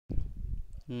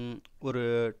ஒரு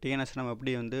டிஎன்எஸ் நம்ம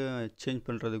எப்படி வந்து சேஞ்ச்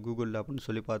பண்ணுறது கூகுளில் அப்படின்னு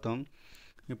சொல்லி பார்த்தோம்.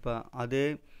 இப்போ அதே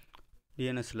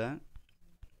டிஎன்எஸில்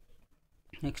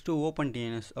நெக்ஸ்ட்டு ஓப்பன்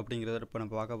டிஎன்எஸ் அப்படிங்கிறத இப்போ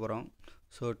நம்ம பார்க்க போகிறோம்.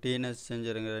 ஸோ டிஎன்எஸ்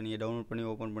சேஞ்சருங்கிற நீங்கள் டவுன்லோட் பண்ணி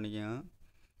ஓப்பன் பண்ணிக்கோங்க.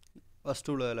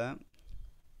 ஃபஸ்ட்டு உள்ளதில்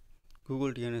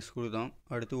கூகுள் டிஎன்எஸ் கொடுத்தோம்.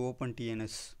 அடுத்து ஓப்பன்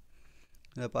டிஎன்எஸ்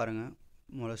இதை பாருங்கள்,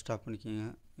 முதல்ல ஸ்டாப் பண்ணிக்கோங்க.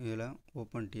 இதில்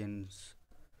ஓப்பன் டிஎன்எஸ்.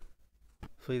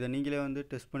 ஸோ இதை நீங்களே வந்து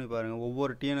டெஸ்ட் பண்ணி பாருங்கள்.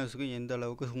 ஒவ்வொரு டிஎன்எஸுக்கும் எந்த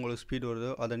அளவுக்கு உங்களுக்கு ஸ்பீட்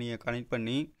வருதோ அதை நீங்கள் கனெக்ட்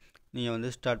பண்ணி நீங்கள் வந்து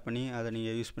ஸ்டார்ட் பண்ணி அதை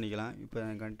நீங்கள் யூஸ் பண்ணிக்கலாம். இப்போ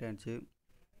கனெக்ட் ஆகிடுச்சு.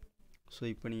 ஸோ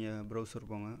இப்போ நீங்கள் ப்ரௌசர்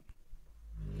போங்க.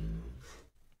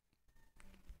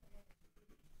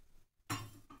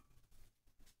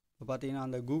 இப்போ பார்த்தீங்கன்னா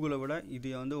அந்த கூகுளை விட இது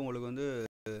வந்து உங்களுக்கு வந்து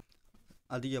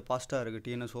அதிக ஃபாஸ்ட்டாக இருக்குது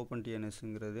டிஎன்எஸ், ஓப்பன்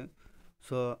டிஎன்எஸ்ங்கிறது.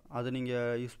 ஸோ அதை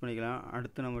நீங்கள் யூஸ் பண்ணிக்கலாம்.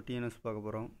 அடுத்து நம்ம டிஎன்எஸ் பார்க்க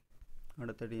போகிறோம்.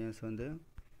 அடுத்த டிஎன்எஸ் வந்து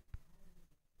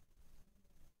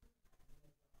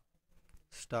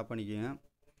ஸ்டாப் பண்ணிக்கோங்க.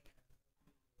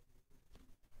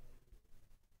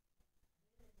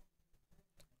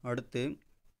 அடுத்து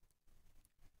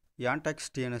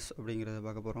யான்டாக்ஸ் டிஎன்எஸ் அப்படிங்கிறத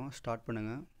பார்க்க போகிறோம். ஸ்டார்ட்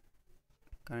பண்ணுங்கள்.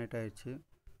 கனெக்ட் ஆகிடுச்சு.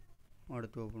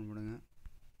 அடுத்து ஓப்பன் பண்ணுங்கள்.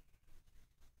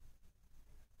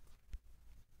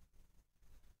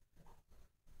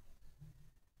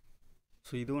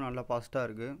 ஸோ இதுவும் நல்லா ஃபாஸ்ட்டாக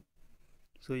இருக்குது.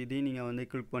 ஸோ இதையும் நீங்கள் வந்து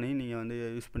கிளிக் பண்ணி நீங்கள் வந்து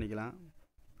யூஸ் பண்ணிக்கலாம்.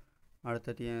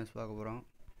 அடுத்த டிஎன்எஸ் பார்க்க போகிறோம்.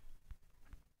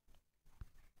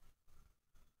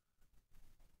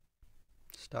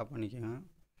 ஸ்டாப் பண்ணிக்கோங்க.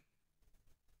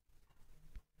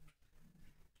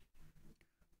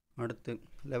 அடுத்து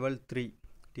லெவல் 3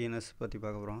 டிஎன்எஸ் பற்றி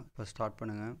பார்க்க போகிறோம். இப்போ ஸ்டார்ட்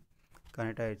பண்ணுங்கள்.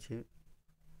 கனெக்ட் ஆகிடுச்சு.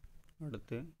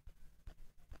 அடுத்து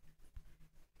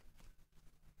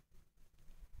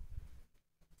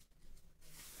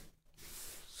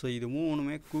ஸோ இது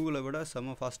மூணுமே கூகுளை விட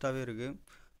செம்ம ஃபாஸ்ட்டாகவே இருக்குது.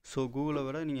 ஸோ கூகுளை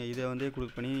விட நீங்கள் இதை வந்து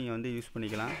கிளிக் பண்ணி நீங்கள் வந்து யூஸ்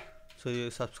பண்ணிக்கலாம். ஸோ இது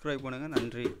சப்ஸ்கிரைப் பண்ணுங்கள்.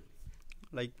 நன்றி.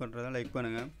 லைக் பண்ணுறதா லைக்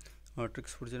பண்ணுங்கள்.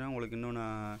 ட்ரிக்ஸ் பிடிச்சினா உங்களுக்கு இன்னும்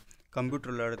நான்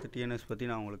கம்ப்யூட்டரில் அடுத்து டிஎன்எஸ் பற்றி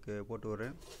நான் உங்களுக்கு போட்டு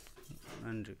வரேன்.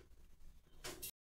 நன்றி.